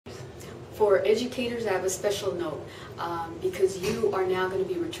For educators, I have a special note because you are now going to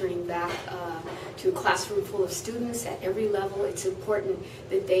be returning back to a classroom full of students at every level. It's important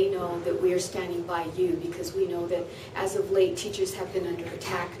that they know that we are standing by you, because we know that as of late teachers have been under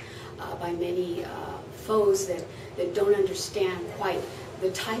attack by many foes that don't understand quite the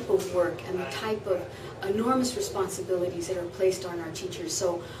type of work and the type of enormous responsibilities that are placed on our teachers.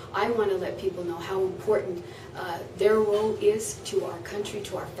 So I want to let people know how important their role is to our country,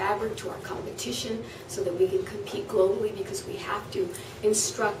 to our fabric, to our competition, so that we can compete globally, because we have to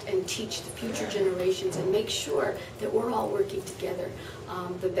instruct and teach the future generations and make sure that we're all working together.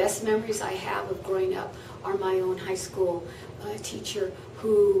 The best memories I have of growing up are my own high school teacher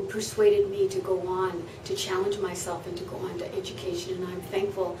who persuaded me to go on, to challenge myself and to go on to education, and I'm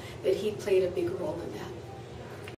thankful that he played a big role in that.